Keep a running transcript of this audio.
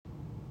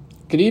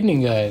Good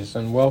evening, guys,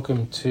 and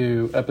welcome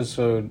to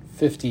episode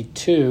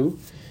 52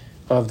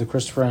 of the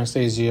Christopher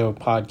Anastasio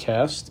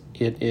podcast.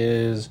 It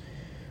is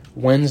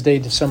Wednesday,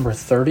 December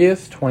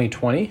 30th,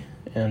 2020,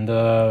 and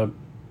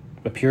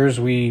appears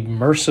we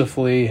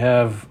mercifully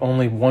have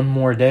only one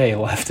more day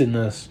left in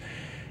this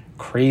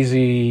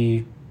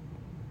crazy,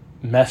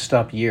 messed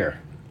up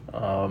year.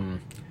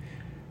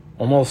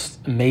 Almost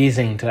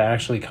amazing to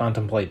actually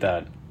contemplate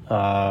that.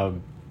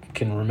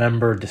 Can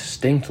remember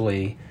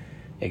distinctly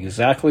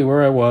exactly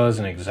where I was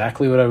and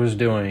exactly what I was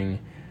doing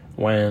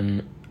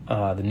when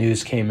the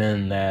news came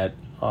in that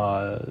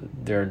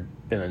there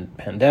had been a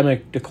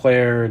pandemic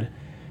declared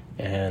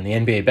and the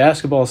NBA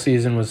basketball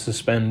season was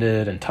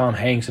suspended and Tom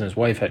Hanks and his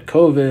wife had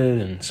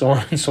COVID and so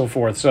on and so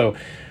forth. So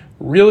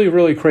really,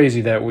 really crazy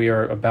that we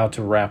are about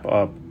to wrap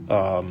up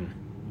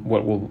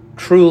what will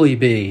truly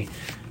be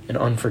an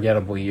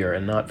unforgettable year,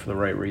 and not for the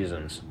right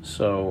reasons.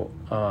 So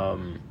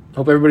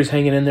hope everybody's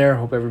hanging in there.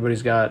 Hope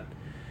everybody's got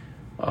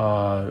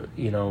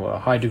a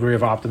high degree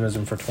of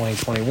optimism for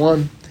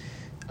 2021.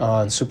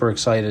 And super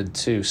excited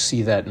to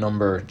see that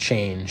number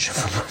change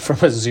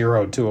from a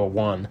 0 to a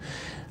 1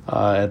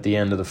 at the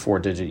end of the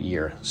 4-digit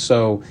year.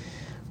 So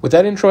with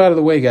that intro out of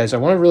the way, guys, I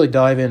want to really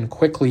dive in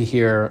quickly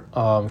here,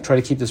 try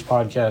to keep this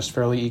podcast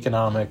fairly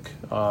economic,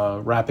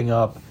 wrapping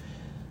up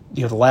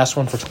the last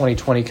one for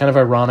 2020. Kind of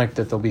ironic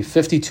that there'll be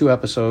 52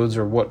 episodes,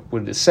 or what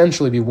would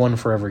essentially be one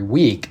for every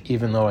week,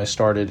 even though I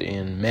started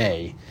in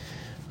May.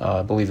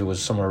 I believe it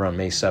was somewhere around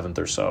May 7th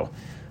or so.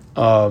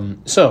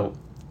 So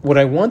what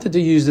I wanted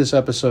to use this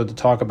episode to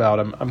talk about,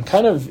 I'm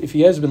kind of, if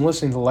you guys have been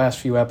listening to the last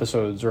few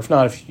episodes, or if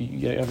not, if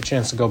you have a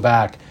chance to go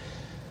back,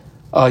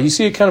 you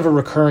see a kind of a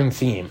recurring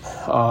theme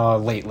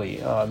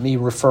lately. Me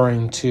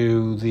referring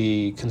to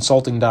the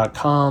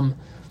consulting.com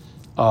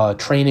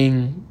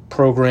training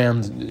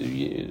program,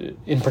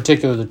 in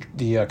particular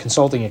the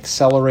Consulting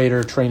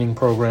Accelerator training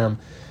program,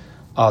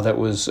 that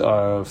was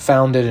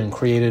founded and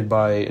created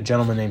by a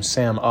gentleman named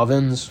Sam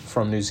Ovens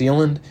from New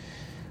Zealand.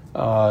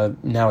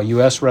 Now a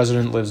U.S.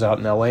 resident, lives out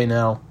in L.A.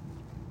 now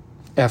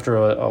after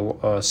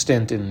a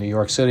stint in New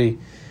York City.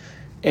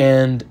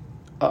 And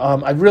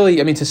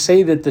to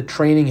say that the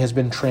training has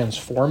been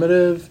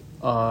transformative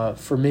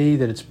for me,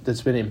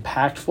 that's been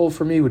impactful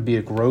for me, would be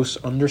a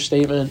gross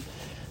understatement.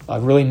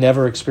 I've really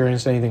never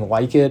experienced anything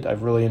like it.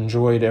 I've really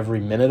enjoyed every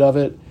minute of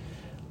it.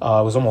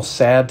 I was almost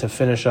sad to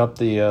finish up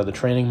the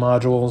training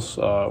modules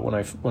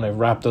when I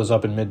wrapped those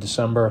up in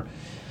mid-December.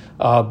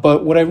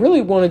 But what I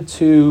really wanted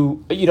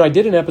to, I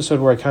did an episode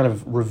where I kind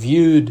of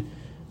reviewed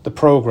the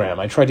program.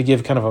 I tried to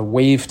give kind of a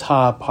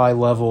wave-top,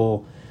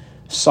 high-level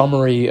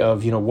summary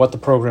of, what the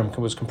program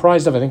was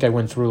comprised of. I think I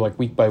went through like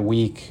week by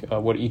week,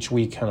 what each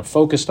week kind of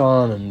focused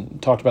on,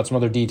 and talked about some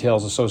other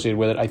details associated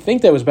with it. I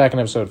think that was back in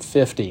episode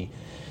 50.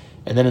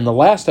 And then in the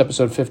last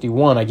episode,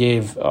 51, I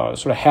gave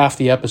sort of half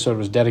the episode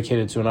was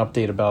dedicated to an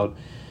update about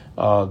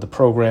the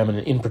program, and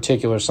in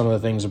particular some of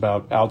the things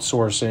about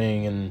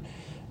outsourcing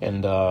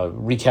and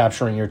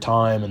recapturing your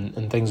time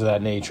and things of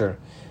that nature.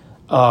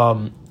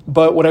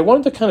 But what I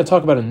wanted to kind of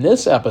talk about in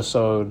this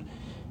episode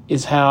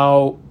is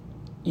how,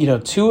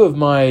 two of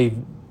my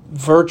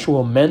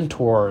virtual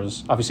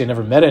mentors, obviously I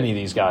never met any of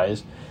these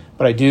guys,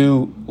 but I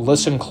do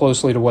listen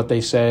closely to what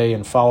they say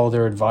and follow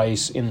their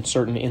advice in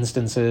certain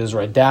instances,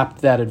 or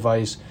adapt that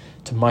advice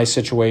to my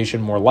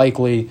situation more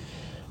likely.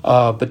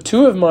 But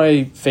two of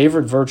my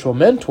favorite virtual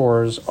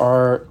mentors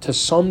are, to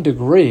some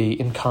degree,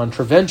 in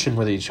contravention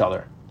with each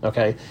other.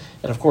 Okay?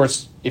 And of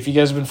course, if you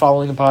guys have been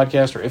following the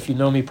podcast, or if you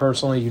know me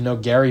personally,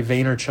 Gary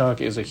Vaynerchuk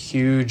is a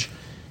huge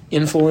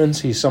influence.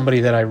 He's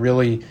somebody that I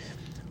really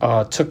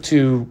took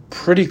to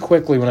pretty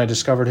quickly when I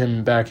discovered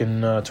him back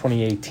in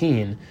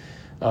 2018.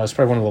 It's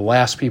probably one of the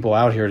last people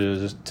out here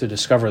to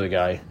discover the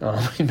guy.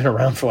 He'd been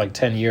around for like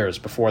 10 years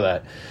before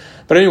that.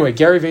 But anyway,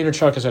 Gary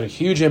Vaynerchuk has had a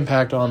huge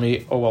impact on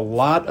me. A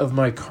lot of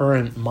my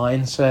current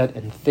mindset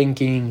and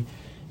thinking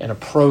and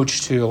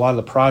approach to a lot of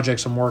the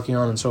projects I'm working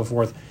on and so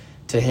forth,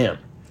 to him.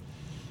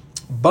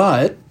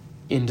 But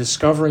in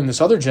discovering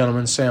this other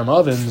gentleman, Sam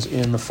Ovens,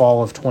 in the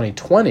fall of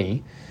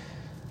 2020,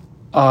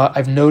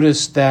 I've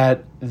noticed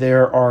that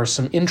there are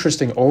some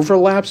interesting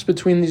overlaps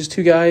between these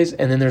two guys,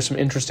 and then there's some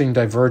interesting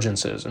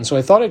divergences. And so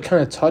I thought I'd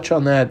kind of touch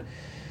on that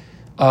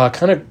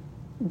kind of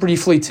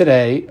briefly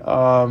today,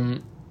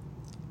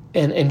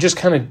 and just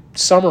kind of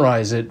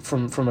summarize it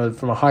from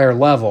a higher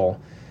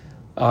level,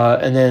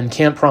 and then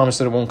can't promise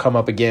that it won't come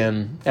up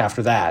again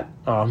after that.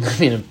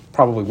 It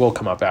probably will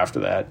come up after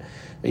that,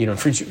 in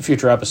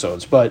future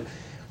episodes. But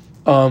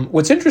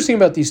what's interesting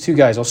about these two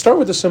guys, I'll start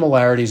with the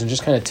similarities and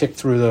just kind of tick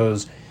through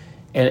those,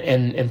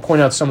 and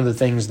point out some of the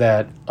things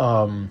that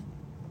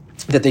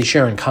that they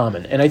share in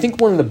common. And I think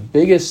one of the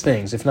biggest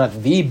things, if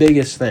not the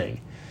biggest thing,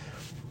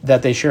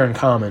 that they share in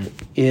common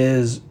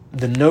is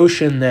the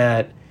notion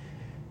that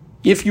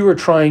if you are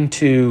trying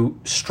to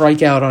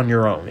strike out on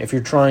your own, if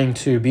you're trying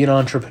to be an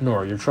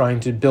entrepreneur, you're trying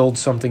to build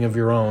something of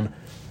your own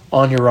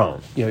on your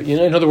own.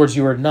 In other words,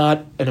 you are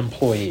not an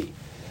employee,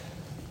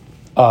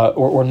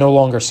 or no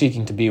longer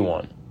seeking to be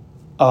one.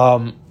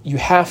 You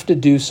have to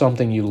do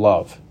something you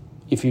love.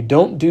 if you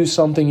don't do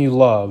something you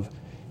love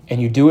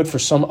and you do it for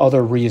some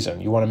other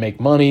reason, you want to make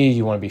money,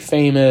 you want to be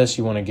famous,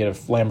 you want to get a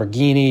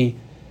Lamborghini,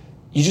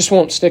 you just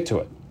won't stick to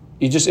it.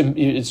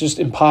 It's just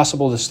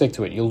impossible to stick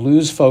to it. You'll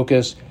lose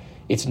focus.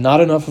 It's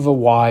not enough of a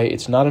why.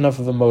 It's not enough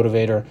of a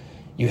motivator.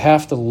 You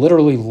have to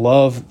literally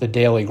love the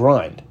daily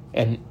grind.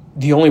 And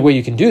the only way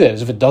you can do that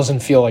is if it doesn't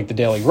feel like the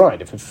daily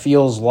grind, if it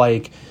feels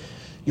like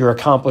you're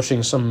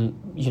accomplishing some,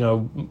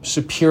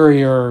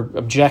 superior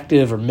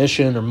objective or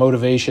mission or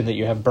motivation that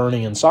you have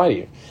burning inside of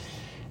you.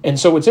 And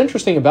so what's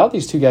interesting about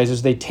these two guys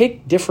is they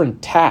take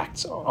different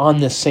tacts on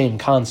this same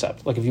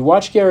concept. Like if you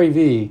watch Gary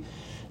Vee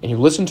and you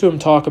listen to him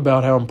talk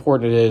about how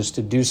important it is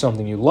to do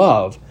something you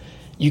love,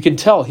 you can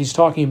tell he's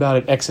talking about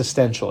it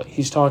existentially.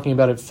 He's talking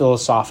about it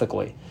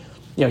philosophically.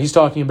 He's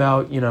talking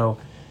about,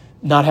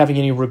 not having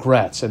any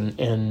regrets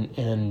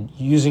and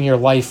using your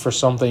life for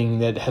something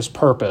that has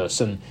purpose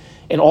and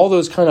all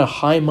those kind of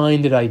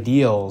high-minded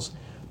ideals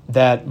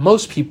that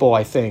most people,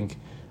 I think,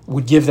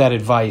 would give that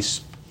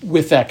advice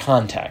with that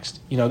context.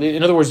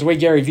 In other words, the way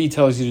Gary Vee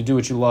tells you to do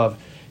what you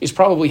love is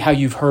probably how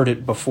you've heard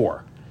it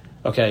before.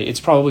 Okay, it's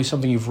probably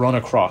something you've run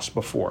across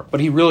before, but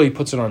he really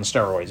puts it on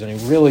steroids and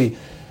he really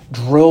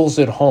drills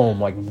it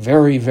home like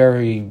very,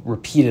 very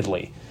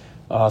repeatedly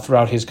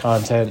throughout his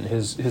content,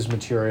 his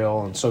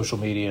material, and social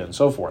media and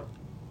so forth.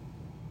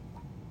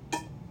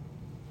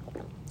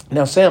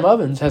 Now, Sam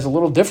Ovens has a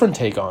little different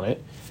take on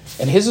it,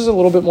 and his is a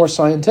little bit more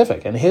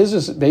scientific. And his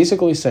is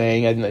basically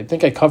saying, and I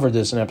think I covered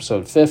this in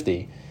episode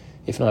 50,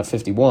 if not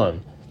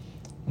 51,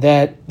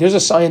 that there's a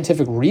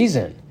scientific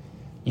reason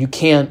you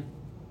can't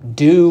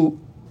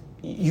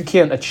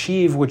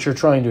achieve what you're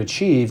trying to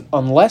achieve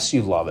unless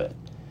you love it.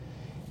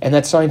 And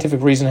that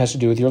scientific reason has to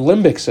do with your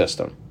limbic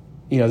system,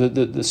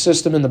 the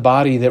system in the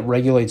body that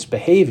regulates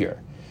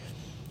behavior.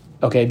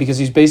 Okay, because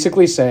he's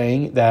basically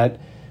saying that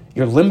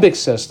your limbic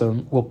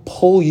system will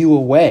pull you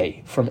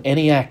away from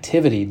any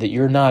activity that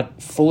you're not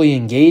fully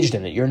engaged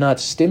in, that you're not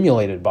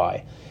stimulated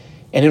by.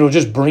 And it'll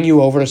just bring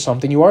you over to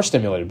something you are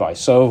stimulated by.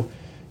 So,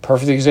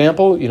 perfect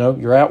example,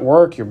 you're at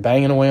work, you're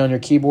banging away on your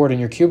keyboard in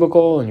your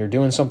cubicle, and you're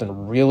doing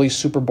something really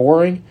super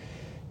boring,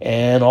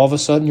 and all of a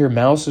sudden your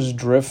mouse is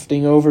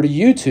drifting over to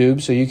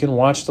YouTube so you can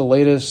watch the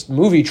latest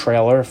movie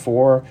trailer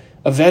for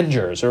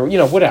Avengers or,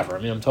 whatever.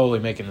 I'm totally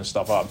making this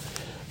stuff up.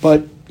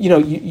 But,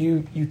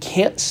 you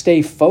can't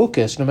stay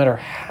focused no matter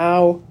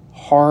how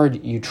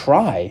hard you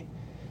try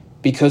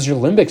because your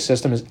limbic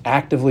system is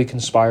actively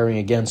conspiring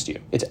against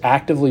you. It's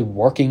actively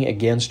working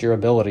against your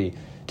ability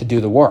to do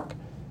the work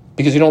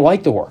because you don't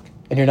like the work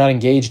and you're not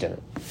engaged in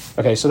it.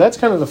 Okay, so that's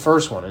kind of the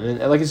first one. And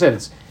like I said,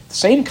 it's the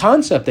same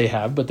concept they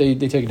have, but they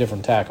take a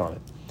different tack on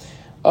it.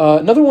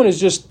 Another one is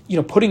just,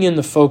 putting in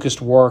the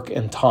focused work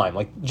and time,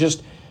 like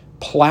just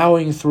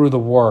plowing through the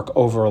work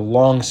over a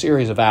long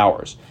series of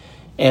hours.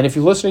 And if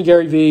you listen to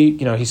Gary Vee,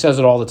 he says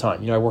it all the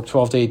time. I work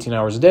 12 to 18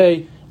 hours a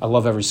day. I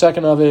love every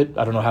second of it.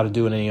 I don't know how to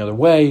do it any other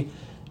way.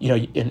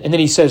 And then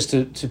he says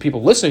to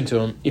people listening to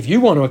him, if you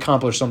want to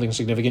accomplish something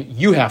significant,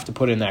 you have to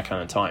put in that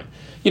kind of time.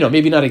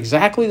 Maybe not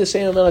exactly the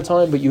same amount of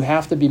time, but you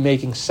have to be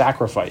making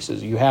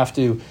sacrifices. You have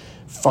to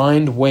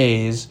find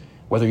ways,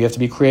 whether you have to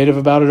be creative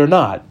about it or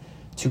not,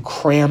 to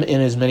cram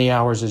in as many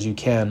hours as you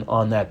can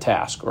on that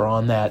task or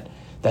on that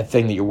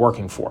thing that you're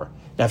working for.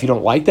 Now, if you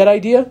don't like that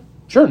idea,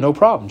 sure, no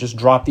problem. Just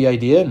drop the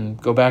idea and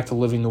go back to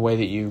living the way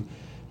that you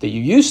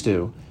used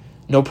to.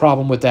 No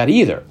problem with that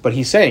either. But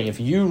he's saying if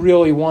you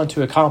really want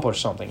to accomplish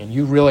something and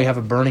you really have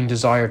a burning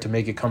desire to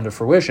make it come to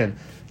fruition,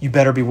 you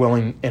better be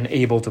willing and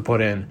able to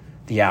put in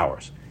the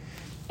hours.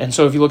 And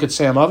so if you look at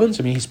Sam Ovens,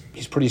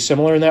 he's pretty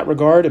similar in that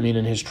regard.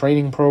 In his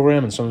training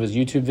program and some of his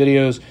YouTube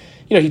videos,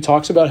 he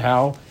talks about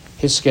how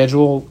his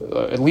schedule,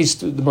 at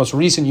least the most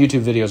recent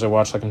YouTube videos I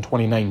watched, like in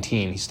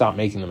 2019, he stopped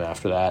making them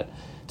after that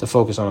to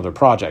focus on other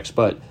projects.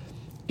 But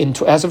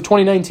as of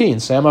 2019,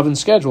 Sam Ovens'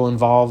 schedule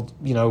involved,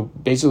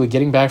 basically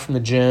getting back from the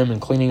gym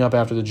and cleaning up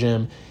after the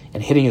gym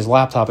and hitting his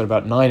laptop at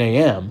about 9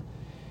 a.m.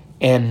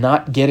 and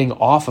not getting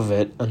off of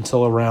it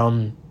until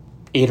around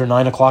 8 or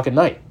 9 o'clock at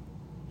night,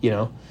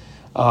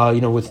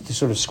 with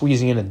sort of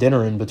squeezing in a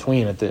dinner in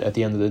between at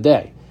the end of the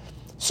day.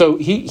 So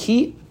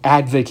he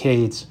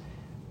advocates,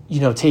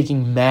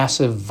 taking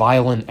massive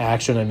violent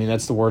action.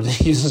 That's the word that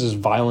he uses, is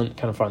violent.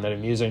 Kind of find that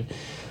amusing.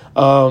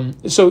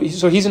 So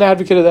he's an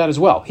advocate of that as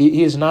well.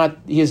 He is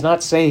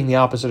not saying the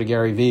opposite of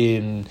Gary Vee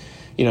and,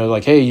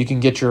 hey, you can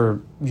get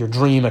your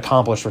dream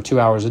accomplished for 2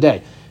 hours a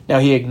day. Now,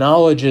 he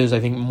acknowledges, I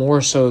think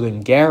more so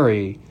than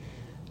Gary,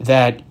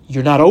 that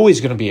you're not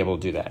always going to be able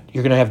to do that.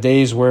 You're going to have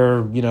days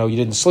where, you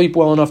didn't sleep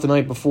well enough the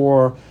night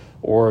before,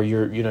 or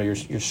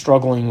you're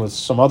struggling with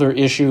some other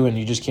issue and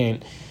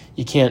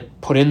you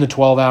can't put in the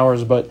 12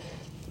 hours. But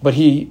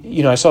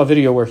he, I saw a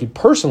video where he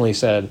personally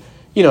said,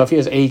 if he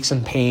has aches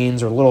and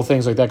pains or little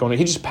things like that going on,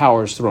 he just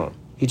powers through them.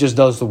 He just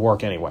does the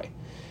work anyway.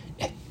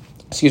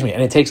 Excuse me.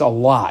 And it takes a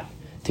lot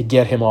to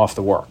get him off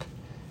the work.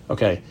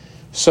 Okay.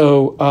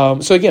 So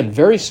again,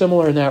 very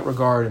similar in that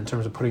regard in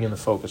terms of putting in the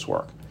focus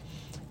work.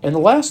 And the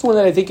last one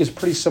that I think is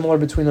pretty similar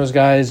between those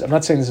guys, I'm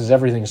not saying this is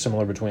everything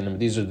similar between them, but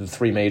these are the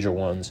three major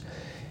ones,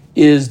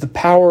 is the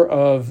power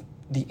of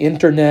the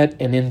internet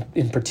and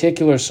in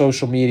particular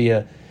social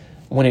media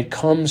when it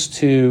comes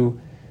to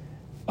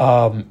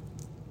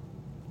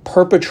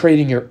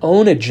perpetrating your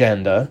own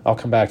agenda. I'll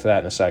come back to that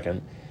in a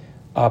second.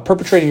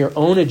 Perpetrating your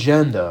own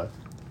agenda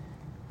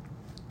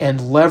and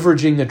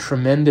leveraging the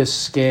tremendous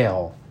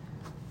scale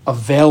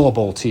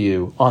available to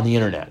you on the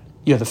internet.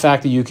 The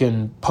fact that you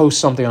can post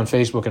something on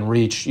Facebook and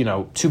reach,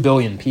 2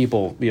 billion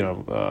people,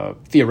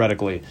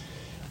 theoretically,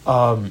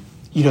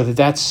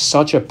 that's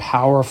such a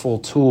powerful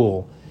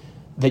tool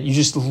that you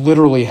just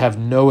literally have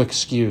no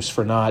excuse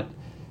for not,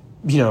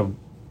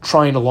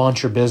 trying to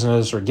launch your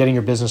business or getting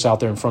your business out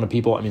there in front of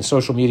people. I mean,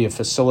 social media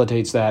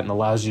facilitates that and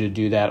allows you to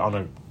do that on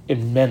an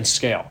immense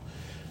scale.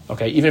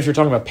 Okay, even if you're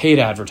talking about paid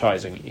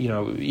advertising,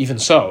 even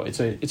so,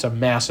 it's a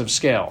massive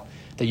scale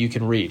that you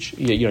can reach.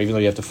 Even though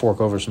you have to fork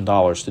over some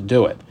dollars to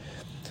do it.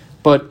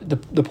 But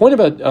the point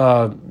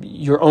about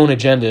your own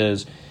agenda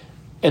is,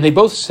 and they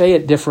both say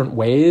it different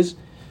ways,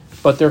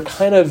 but they're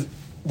kind of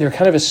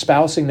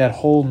espousing that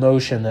whole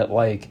notion that,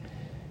 like,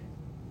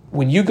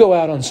 when you go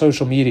out on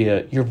social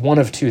media, you're one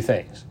of two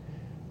things.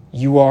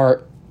 You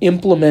are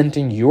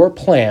implementing your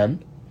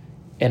plan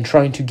and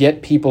trying to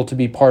get people to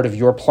be part of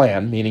your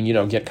plan, meaning,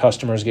 get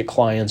customers, get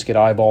clients, get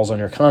eyeballs on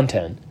your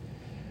content,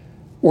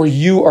 or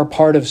you are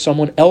part of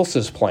someone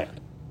else's plan,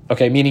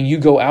 okay? Meaning you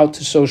go out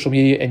to social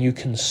media and you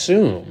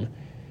consume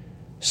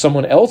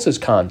someone else's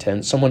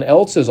content, someone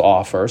else's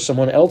offer,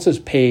 someone else's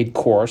paid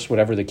course,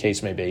 whatever the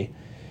case may be,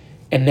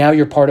 and now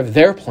you're part of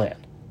their plan,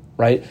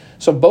 right?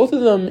 So both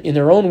of them, in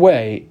their own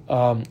way,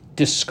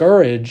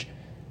 discourage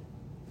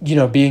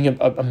being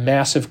a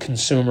massive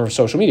consumer of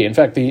social media. In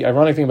fact, the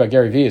ironic thing about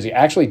Gary Vee is he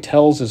actually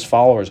tells his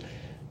followers,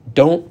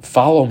 don't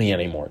follow me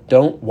anymore.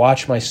 Don't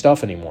watch my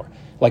stuff anymore.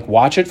 Like,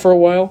 watch it for a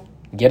while,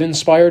 get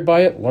inspired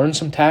by it, learn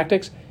some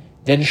tactics,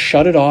 then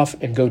shut it off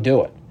and go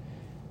do it.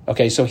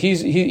 Okay, so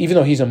even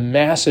though he's a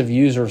massive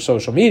user of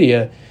social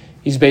media,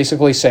 he's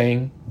basically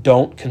saying,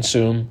 don't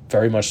consume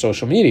very much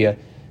social media.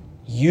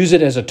 Use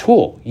it as a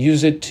tool.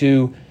 Use it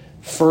to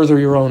further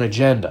your own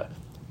agenda.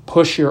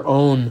 Push your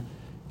own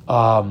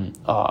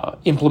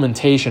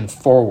implementation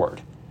forward,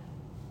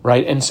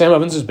 right? And Sam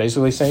Evans is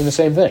basically saying the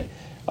same thing.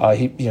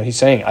 He's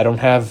saying, I don't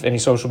have any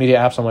social media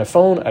apps on my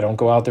phone. I don't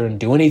go out there and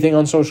do anything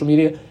on social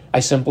media.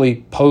 I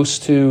simply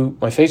post to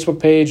my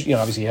Facebook page.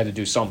 Obviously he had to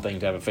do something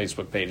to have a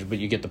Facebook page, but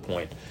you get the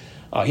point.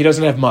 He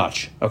doesn't have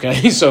much,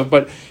 okay?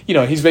 But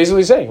he's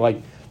basically saying,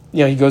 like,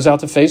 he goes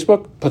out to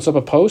Facebook, puts up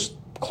a post,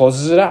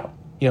 closes it out.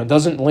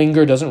 Doesn't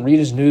linger, doesn't read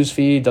his news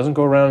feed, doesn't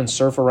go around and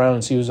surf around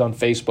and see who's on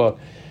Facebook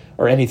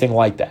or anything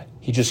like that.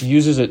 He just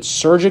uses it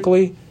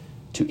surgically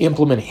to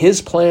implement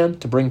his plan,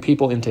 to bring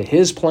people into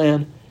his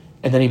plan,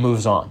 and then he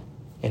moves on.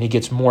 And he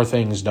gets more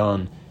things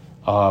done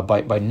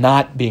by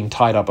not being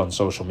tied up on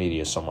social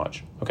media so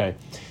much. Okay,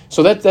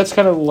 so that's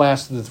kind of the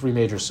last of the three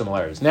major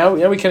similarities. Now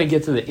we kind of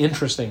get to the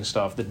interesting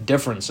stuff, the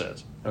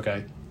differences.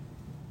 Okay,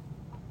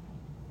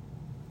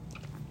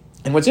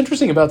 and what's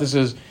interesting about this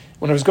is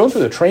when I was going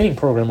through the training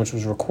program, which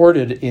was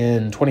recorded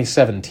in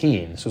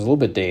 2017, so it's a little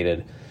bit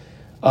dated.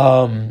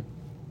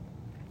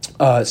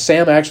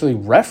 Sam actually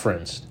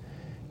referenced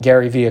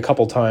Gary Vee a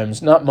couple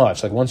times, not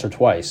much, like once or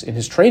twice, in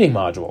his training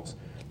modules,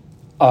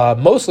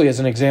 mostly as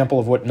an example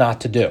of what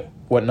not to do,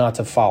 what not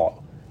to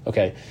follow,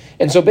 okay?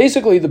 And so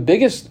basically the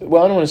biggest,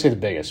 well, I don't want to say the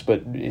biggest, but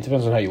it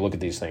depends on how you look at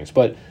these things,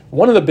 but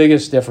one of the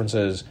biggest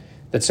differences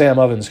that Sam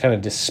Evans kind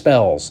of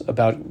dispels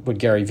about what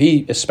Gary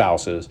Vee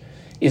espouses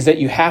is that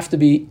you have to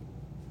be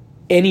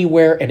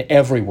anywhere and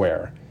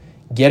everywhere,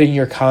 getting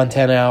your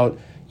content out,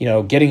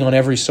 getting on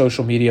every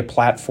social media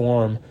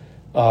platform,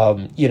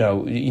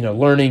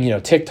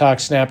 learning, TikTok,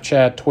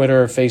 Snapchat,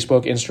 Twitter,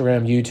 Facebook,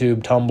 Instagram,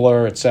 YouTube,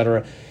 Tumblr,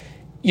 etc.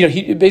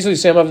 He basically,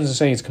 Sam Evans is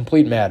saying it's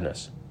complete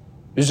madness.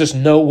 There's just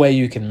no way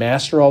you can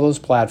master all those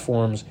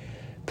platforms,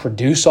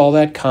 produce all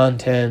that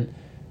content,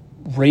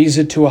 raise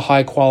it to a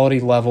high quality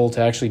level to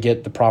actually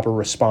get the proper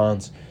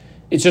response.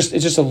 It's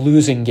just a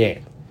losing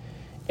game.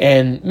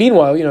 And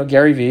meanwhile,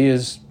 Gary Vee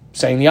is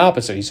saying the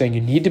opposite. He's saying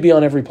you need to be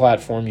on every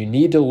platform. You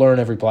need to learn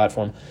every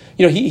platform.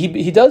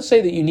 He does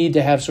say that you need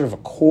to have sort of a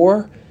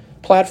core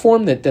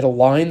platform that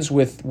aligns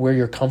with where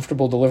you're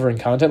comfortable delivering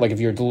content. Like if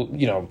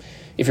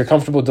you're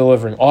comfortable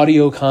delivering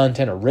audio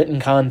content or written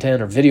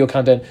content or video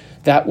content,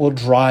 that will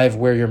drive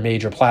where your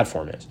major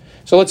platform is.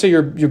 So let's say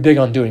you're big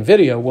on doing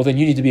video. Well, then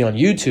you need to be on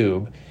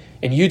YouTube,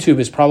 and YouTube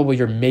is probably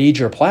your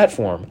major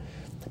platform.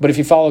 But if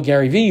you follow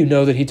Gary Vee, you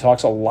know that he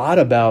talks a lot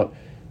about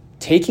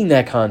taking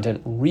that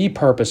content,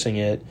 repurposing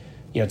it,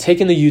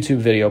 taking the YouTube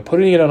video,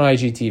 putting it on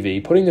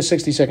IGTV, putting the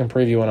 60-second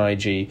preview on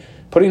IG,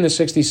 putting the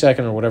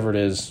 60-second or whatever it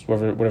is,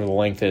 whatever the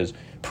length is,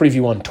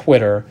 preview on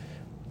Twitter,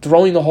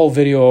 throwing the whole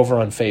video over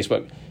on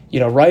Facebook,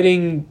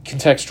 writing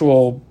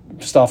contextual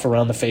stuff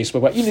around the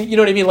Facebook. You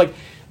know what I mean? Like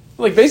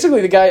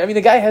basically the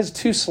guy has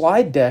 2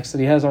 slide decks that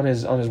he has on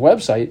his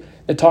website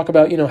that talk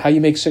about, how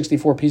you make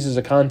 64 pieces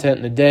of content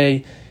in a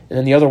day, and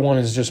then the other one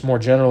is just more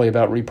generally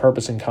about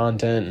repurposing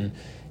content and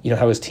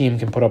how his team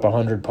can put up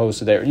 100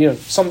 posts a day,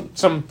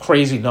 some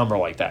crazy number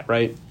like that,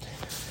 right?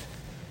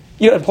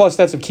 And plus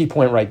that's a key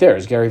point right there,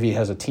 is Gary Vee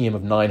has a team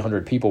of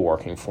 900 people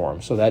working for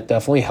him. So that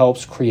definitely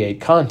helps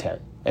create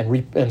content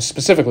and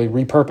specifically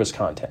repurpose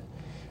content,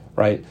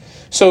 right?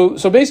 So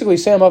basically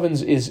Sam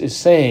Ovens is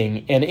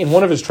saying, and in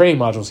one of his training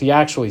modules, he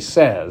actually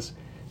says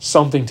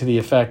something to the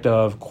effect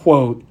of,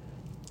 quote,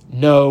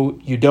 "No,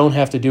 you don't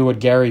have to do what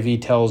Gary Vee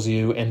tells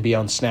you and be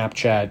on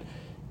Snapchat.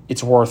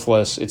 It's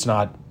worthless. It's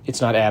not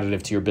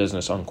additive to your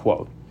business,"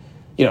 unquote.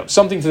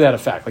 Something to that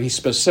effect. Like, he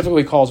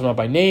specifically calls him out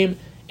by name,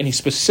 and he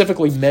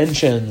specifically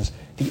mentions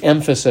the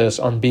emphasis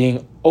on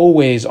being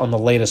always on the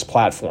latest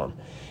platform.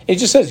 And he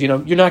just says, you're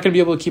not going to be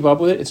able to keep up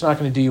with it. It's not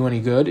going to do you any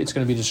good. It's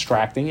going to be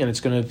distracting, and it's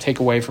going to take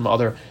away from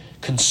other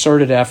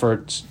concerted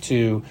efforts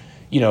to,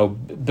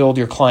 build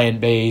your client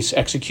base,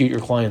 execute your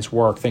client's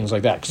work, things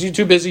like that, because you're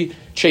too busy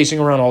chasing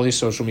around all these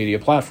social media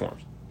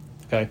platforms.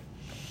 Okay.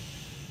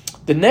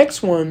 The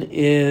next one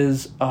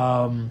is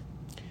not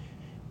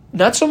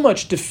so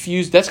much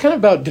diffuse. That's kind of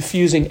about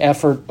diffusing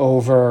effort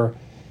over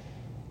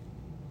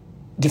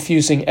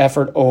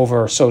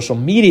social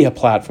media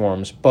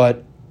platforms,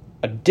 but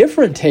a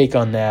different take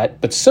on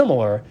that, but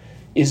similar,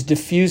 is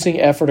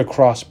diffusing effort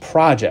across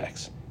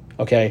projects.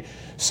 Okay,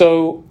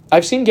 so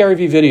I've seen Gary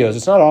Vee videos.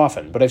 It's not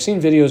often, but I've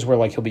seen videos where,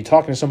 like, he'll be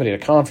talking to somebody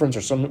at a conference,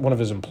 or one of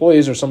his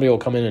employees, or somebody will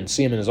come in and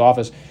see him in his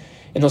office,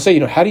 and they'll say,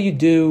 how do you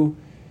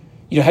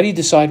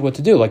decide what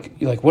to do? Like,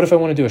 what if I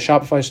want to do a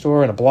Shopify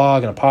store and a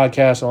blog and a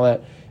podcast and all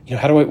that?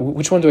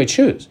 Which one do I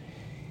choose?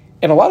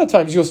 And a lot of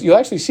times you'll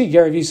actually see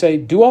Gary Vee say,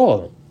 do all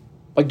of them.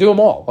 Like, do them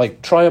all.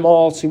 Like, try them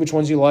all, see which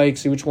ones you like,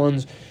 see which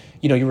ones,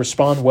 you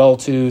respond well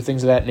to,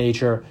 things of that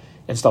nature,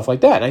 and stuff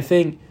like that. And I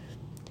think,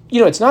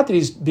 it's not that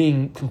he's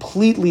being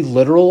completely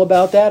literal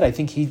about that. I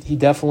think he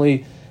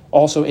definitely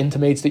also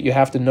intimates that you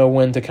have to know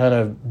when to kind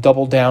of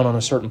double down on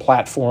a certain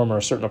platform or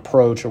a certain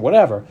approach or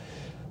whatever.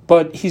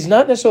 But he's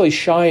not necessarily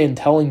shy in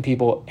telling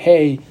people,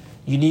 hey,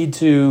 you need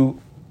to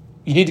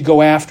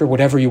go after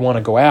whatever you want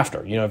to go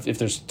after. If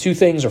there's 2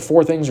 things or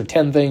 4 things or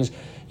 10 things,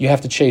 you have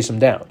to chase them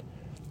down.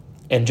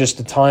 And just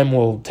the time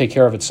will take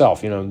care of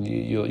itself.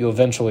 You'll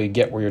eventually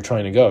get where you're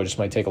trying to go. It just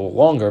might take a little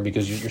longer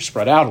because you're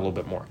spread out a little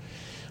bit more.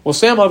 Well,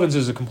 Sam Ovens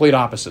is the complete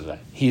opposite of that.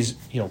 He's,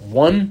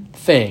 one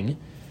thing,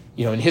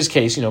 in his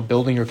case,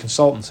 building your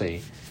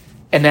consultancy,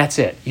 and that's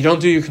it. You don't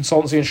do your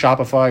consultancy in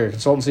Shopify, or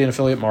consultancy in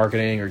affiliate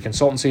marketing, or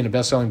consultancy in a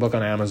best-selling book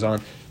on Amazon.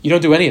 You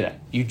don't do any of that.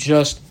 You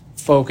just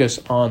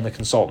focus on the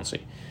consultancy.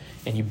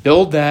 And you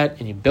build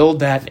that,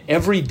 and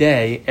every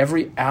day,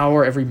 every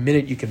hour, every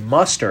minute you can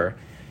muster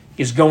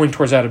is going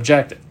towards that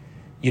objective.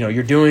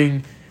 You're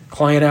doing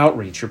client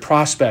outreach, you're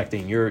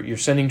prospecting, you're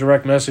sending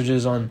direct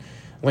messages on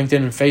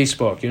LinkedIn and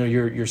Facebook,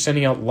 you're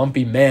sending out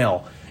lumpy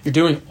mail. You're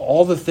doing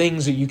all the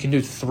things that you can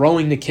do,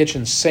 throwing the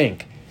kitchen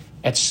sink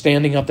at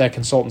standing up that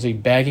consultancy,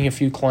 bagging a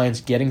few clients,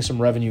 getting some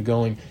revenue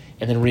going,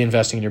 and then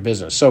reinvesting in your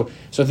business. So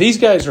these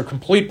guys are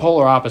complete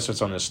polar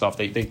opposites on this stuff.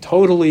 They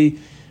totally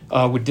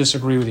would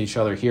disagree with each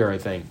other here, I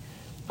think,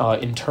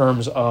 in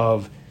terms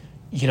of,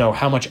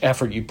 how much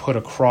effort you put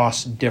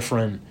across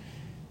different,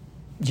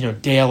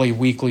 daily,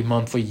 weekly,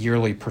 monthly,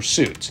 yearly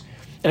pursuits.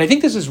 And I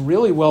think this is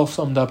really well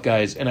summed up,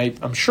 guys. And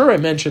I'm sure I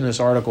mentioned this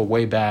article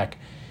way back,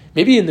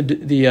 maybe in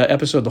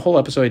the whole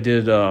episode I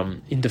did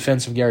in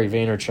defense of Gary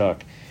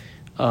Vaynerchuk.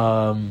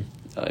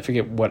 I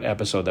forget what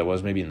episode that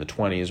was, maybe in the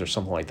 20s or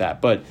something like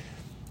that. But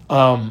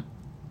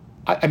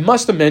I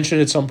must have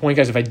mentioned it at some point,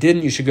 guys. If I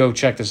didn't, you should go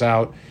check this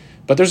out.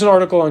 But there's an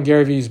article on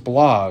Gary Vee's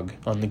blog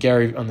on the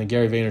Gary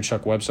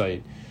Vaynerchuk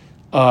website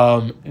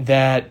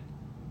that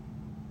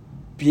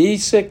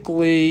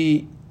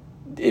basically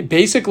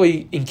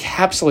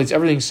encapsulates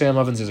everything Sam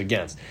Ovens is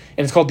against.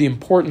 And it's called The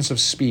Importance of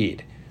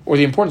Speed, or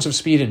The Importance of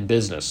Speed in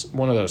Business,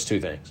 one of those 2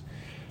 things.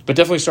 But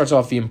definitely starts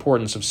off The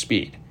Importance of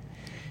Speed.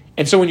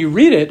 And so when you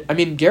read it,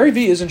 Gary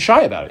Vee isn't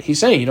shy about it. He's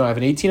saying, I have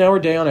an 18-hour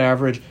day on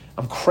average.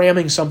 I'm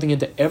cramming something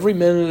into every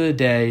minute of the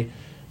day.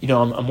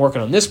 I'm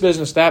working on this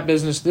business, that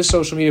business, this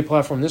social media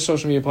platform, this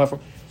social media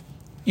platform.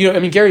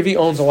 Gary Vee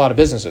owns a lot of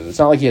businesses. It's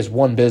not like he has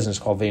one business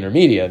called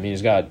VaynerMedia.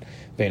 He's got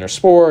Vayner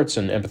Sports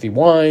and Empathy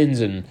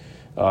Wines and,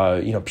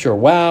 Pure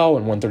Wow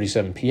and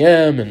 1:37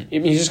 p.m. And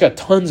he's just got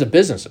tons of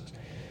businesses.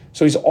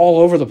 So he's all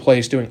over the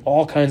place doing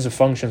all kinds of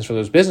functions for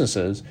those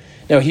businesses.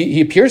 Now, he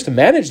appears to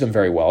manage them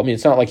very well.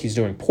 It's not like he's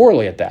doing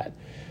poorly at that.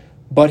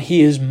 But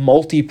he is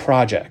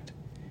multi-project,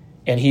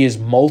 and he is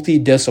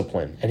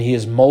multi-discipline, and he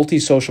is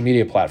multi-social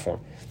media platform.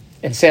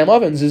 And Sam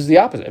Ovens is the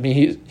opposite.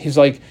 He's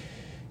like,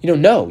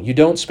 no, you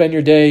don't spend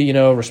your day,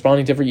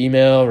 responding to every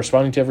email,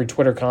 responding to every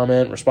Twitter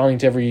comment, responding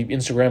to every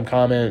Instagram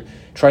comment,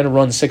 trying to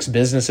run 6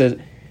 businesses.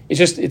 It's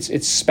just, it's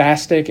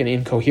spastic and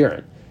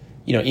incoherent,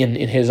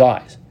 in his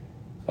eyes.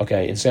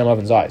 Okay, in Sam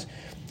Ovens' eyes.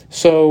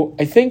 So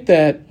I think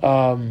that,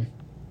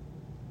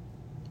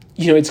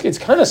 it's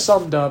kind of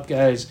summed up,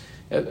 guys,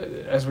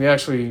 as we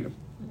actually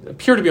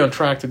appear to be on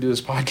track to do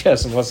this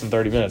podcast in less than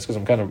 30 minutes, because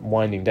I'm kind of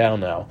winding down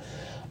now.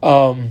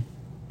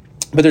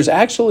 But there's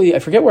actually, I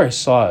forget where I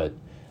saw it.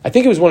 I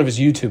think it was one of his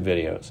YouTube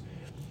videos.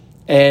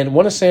 And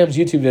one of Sam's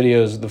YouTube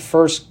videos, the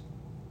first,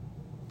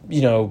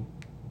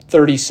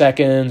 30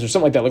 seconds or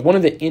something like that, like one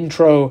of the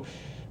intro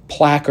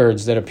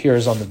placards that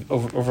appears on the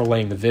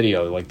overlaying the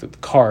video, like the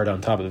card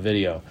on top of the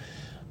video,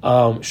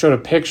 showed a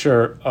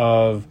picture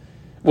of,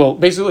 well,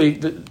 basically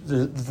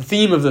the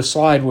theme of the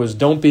slide was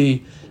don't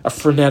be a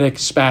frenetic,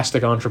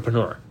 spastic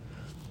entrepreneur.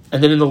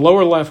 And then in the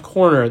lower left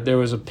corner, there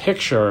was a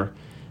picture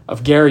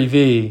of Gary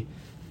Vee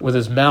with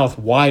his mouth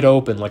wide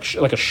open, like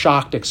a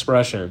shocked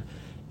expression,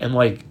 and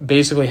like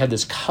basically had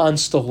this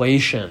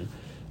constellation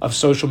of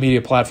social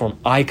media platform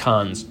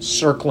icons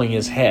circling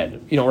his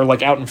head, or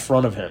like out in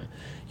front of him,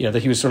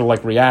 that he was sort of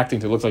like reacting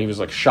to. It looked like he was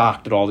like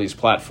shocked at all these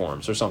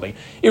platforms or something.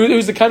 It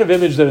was the kind of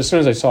image that as soon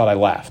as I saw it, I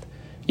laughed.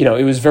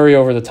 It was very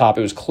over the top.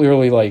 It was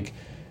clearly like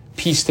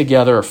pieced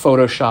together or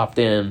photoshopped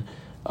in,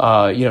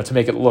 to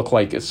make it look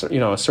like a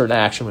certain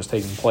action was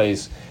taking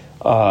place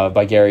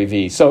by Gary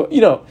Vee. So,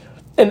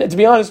 and to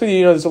be honest with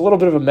you, there's a little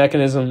bit of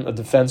a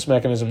defense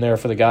mechanism there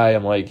for the guy.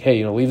 I'm like,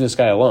 hey, leave this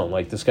guy alone.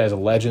 Like, this guy's a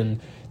legend.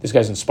 This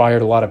guy's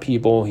inspired a lot of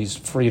people. He's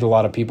freed a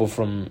lot of people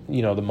from,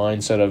 the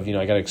mindset of,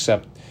 I got to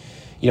accept,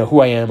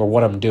 who I am or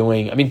what I'm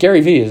doing. I mean,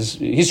 Gary Vee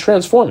he's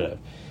transformative.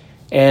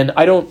 And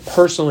I don't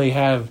personally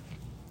have,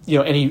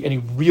 any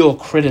real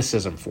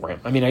criticism for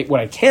him. I mean, what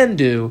I can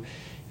do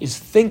is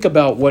think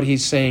about what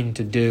he's saying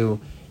to do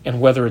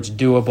and whether it's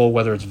doable,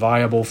 whether it's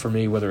viable for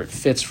me, whether it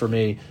fits for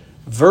me,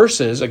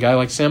 versus a guy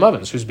like Sam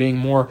Ovens, who's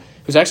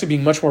actually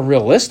being much more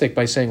realistic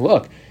by saying,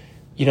 look,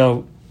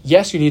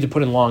 yes, you need to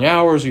put in long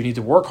hours, you need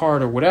to work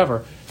hard or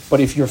whatever, but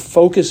if you're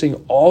focusing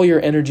all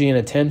your energy and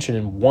attention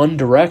in one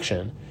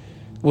direction,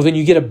 well, then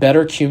you get a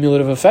better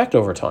cumulative effect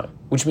over time,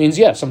 which means,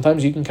 yeah,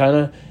 sometimes you can kind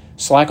of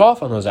slack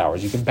off on those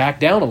hours. You can back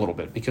down a little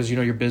bit because,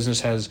 your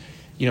business has,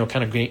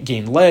 kind of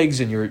gained legs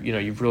and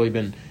you've really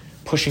been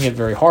pushing it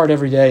very hard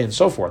every day and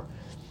so forth.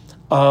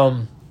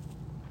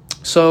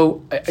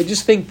 So I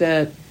just think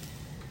that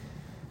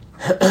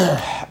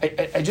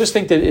I just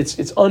think that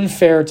it's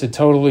unfair to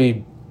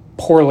totally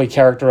poorly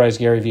characterize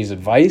Gary Vee's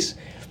advice.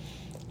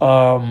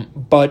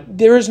 But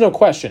there is no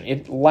question.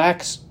 It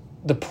lacks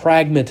the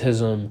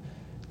pragmatism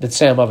that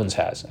Sam Ovens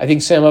has. I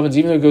think Sam Ovens,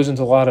 even though it goes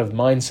into a lot of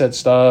mindset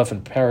stuff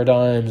and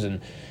paradigms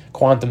and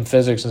quantum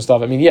physics and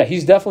stuff, I mean, yeah,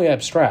 he's definitely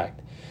abstract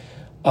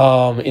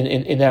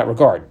in that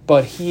regard.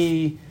 But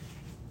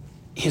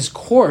his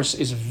course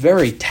is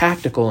very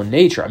tactical in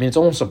nature. I mean, it's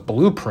almost a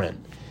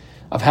blueprint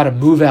of how to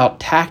move out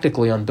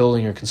tactically on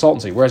building your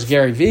consultancy. Whereas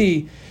Gary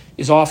Vee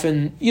is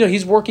often,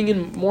 he's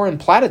working more in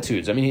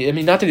platitudes. I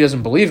mean, not that he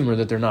doesn't believe them or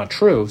that they're not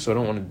true. So I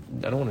don't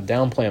want to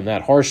downplay him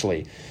that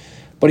harshly.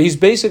 But he's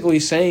basically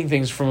saying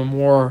things from a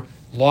more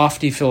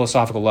lofty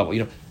philosophical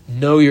level.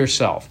 Know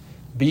yourself,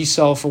 be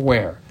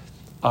self-aware,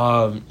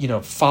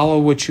 follow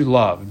what you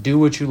love, do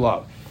what you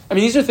love. I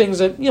mean, these are things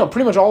that,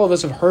 pretty much all of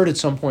us have heard at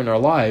some point in our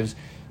lives.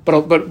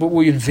 But what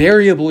we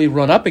invariably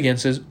run up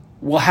against is,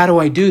 well, how do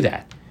I do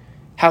that?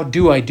 How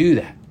do I do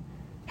that?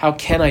 How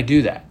can I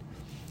do that?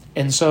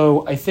 And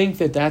so I think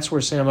that that's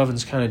where Sam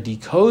Ovens kind of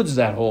decodes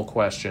that whole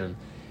question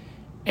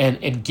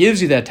and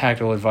gives you that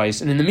tactical advice.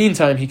 And in the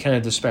meantime, he kind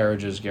of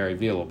disparages Gary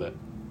Vee a little bit.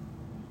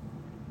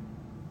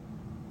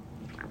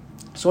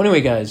 So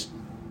anyway, guys,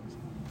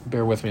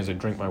 bear with me as I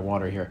drink my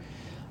water here.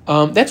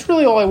 That's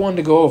really all I wanted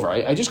to go over.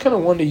 I just kind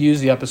of wanted to use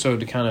the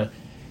episode to kind of,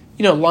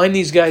 line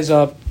these guys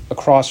up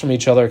across from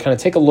each other, kind of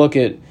take a look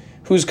at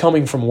who's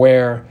coming from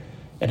where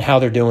and how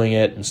they're doing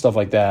it and stuff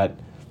like that.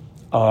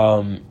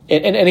 And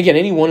again,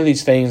 any one of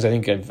these things, I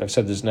think I've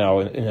said this now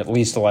in at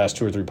least the last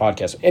 2 or 3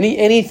 podcasts.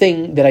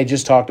 Anything that I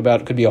just talked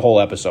about could be a whole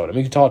episode. I mean,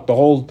 you could talk the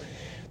whole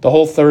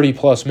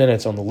 30-plus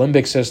minutes on the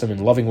limbic system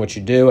and loving what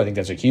you do. I think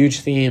that's a huge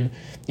theme.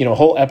 A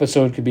whole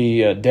episode could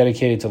be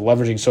dedicated to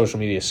leveraging social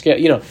media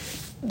scale.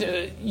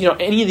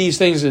 Any of these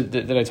things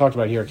that I talked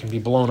about here can be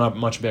blown up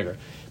much bigger.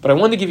 But I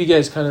wanted to give you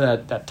guys kind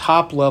of that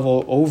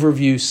top-level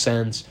overview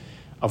sense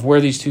of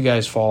where these two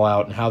guys fall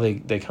out and how they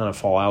kind of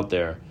fall out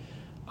there.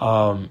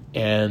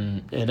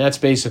 And that's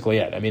basically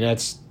it. I mean,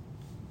 that's,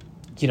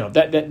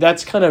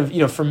 that's kind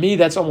of, for me,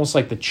 that's almost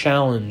like the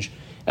challenge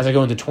as I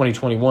go into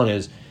 2021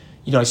 is,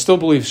 I still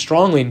believe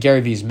strongly in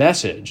Gary Vee's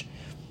message,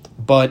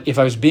 but if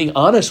I was being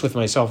honest with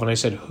myself and I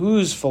said,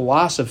 whose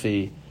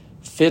philosophy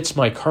fits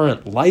my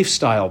current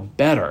lifestyle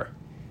better,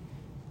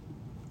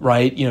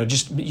 right?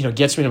 Just,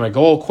 gets me to my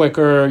goal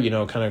quicker,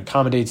 kind of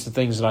accommodates the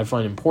things that I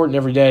find important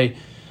every day,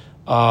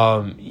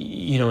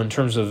 in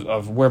terms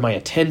of where my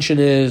attention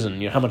is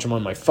and how much I'm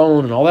on my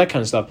phone and all that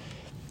kind of stuff.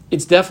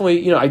 It's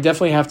definitely, I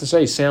definitely have to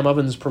say Sam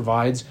Ovens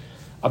provides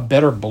a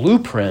better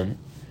blueprint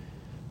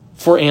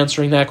for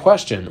answering that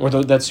question or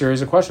that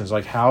series of questions.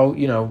 Like how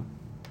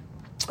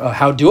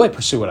do I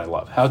pursue what I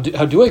love? How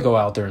do I go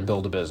out there and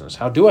build a business?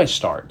 How do I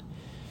start?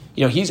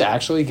 He's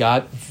actually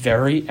got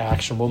very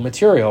actionable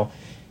material.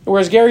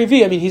 Whereas Gary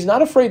Vee, I mean, he's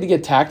not afraid to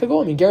get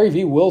tactical. I mean, Gary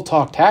Vee will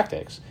talk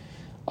tactics.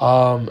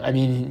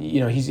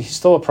 He's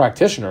still a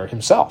practitioner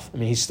himself. I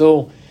mean, he's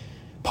still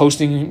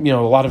posting,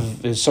 a lot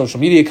of his social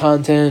media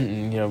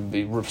content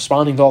and,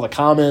 responding to all the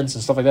comments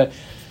and stuff like that.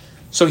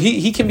 So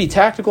he can be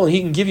tactical and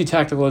he can give you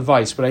tactical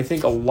advice. But I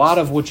think a lot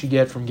of what you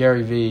get from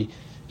Gary Vee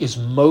is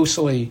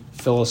mostly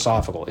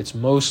philosophical. It's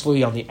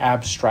mostly on the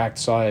abstract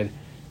side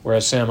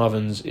whereas Sam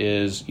Ovens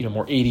is,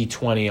 more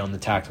 80-20 on the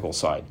tactical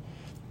side.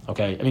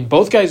 Okay, I mean,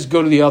 both guys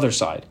go to the other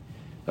side.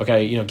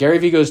 Okay, Gary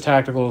Vee goes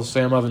tactical,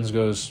 Sam Ovens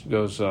goes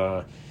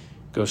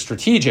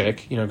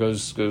strategic,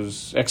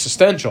 goes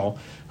existential,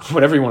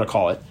 whatever you want to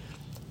call it.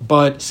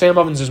 But Sam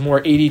Ovens is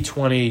more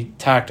 80-20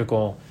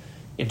 tactical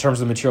in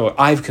terms of the material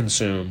I've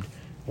consumed,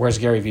 whereas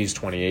Gary Vee is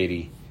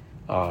 20-80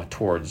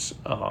 towards,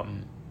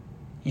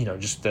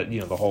 just that,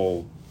 the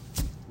whole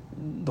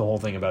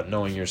thing about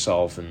knowing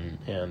yourself and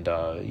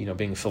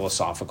being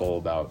philosophical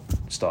about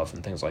stuff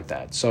and things like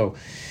that. So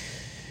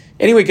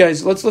anyway,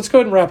 guys, let's go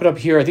ahead and wrap it up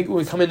here. I think when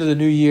we come into the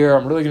new year,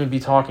 I'm really going to be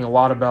talking a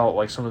lot about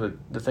like some of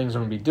the things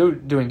I'm going to be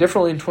doing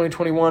differently in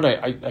 2021.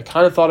 I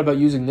kind of thought about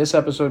using this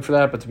episode for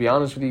that, but to be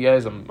honest with you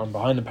guys, I'm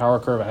behind the power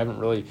curve. I haven't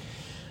really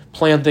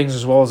planned things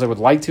as well as I would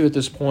like to at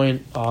this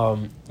point.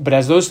 But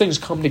as those things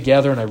come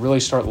together and I really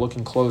start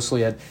looking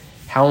closely at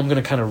how I'm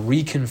going to kind of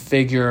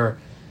reconfigure,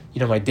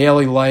 my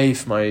daily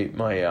life, my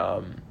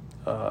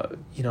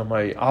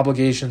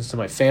obligations to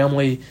my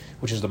family,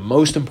 which is the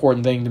most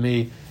important thing to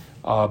me,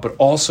 but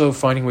also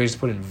finding ways to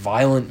put in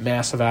violent,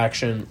 massive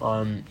action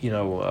on,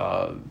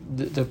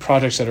 the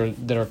projects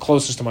that are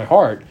closest to my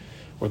heart,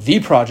 or the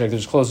project that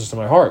is closest to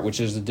my heart, which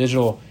is the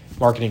digital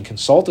marketing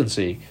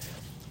consultancy.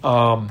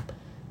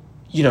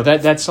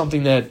 That's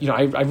something that,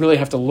 I really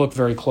have to look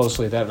very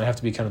closely at that, and I have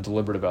to be kind of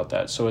deliberate about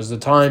that. So as the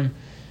time,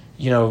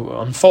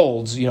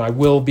 unfolds, I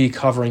will be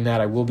covering that.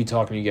 I will be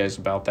talking to you guys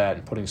about that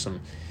and putting some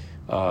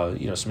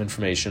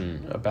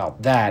information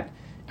about that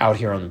out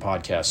here on the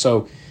podcast.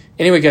 So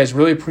anyway, guys,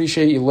 really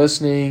appreciate you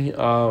listening.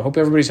 Hope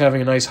everybody's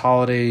having a nice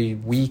holiday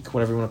week,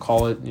 whatever you want to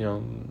call it,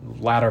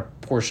 latter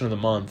portion of the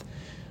month.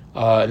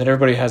 And that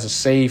everybody has a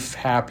safe,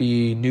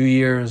 happy New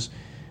Year's.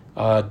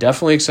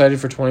 Definitely excited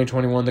for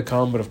 2021 to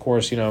come, but of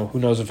course, who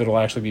knows if it'll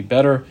actually be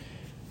better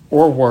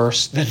or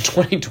worse than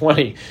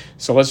 2020.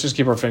 So let's just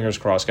keep our fingers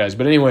crossed, guys.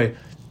 But anyway,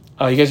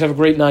 you guys have a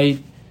great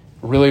night.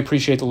 Really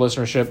appreciate the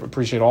listenership.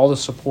 Appreciate all the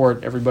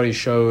support everybody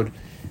showed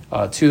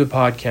to the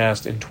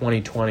podcast in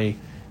 2020.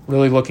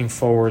 Really looking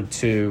forward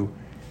to,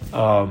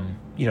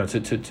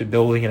 to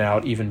building it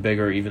out even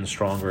bigger, even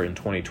stronger in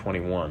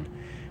 2021.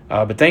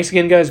 But thanks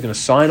again, guys. Going to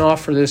sign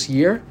off for this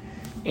year,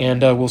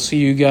 and we'll see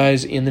you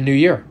guys in the new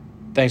year.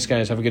 Thanks,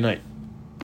 guys. Have a good night.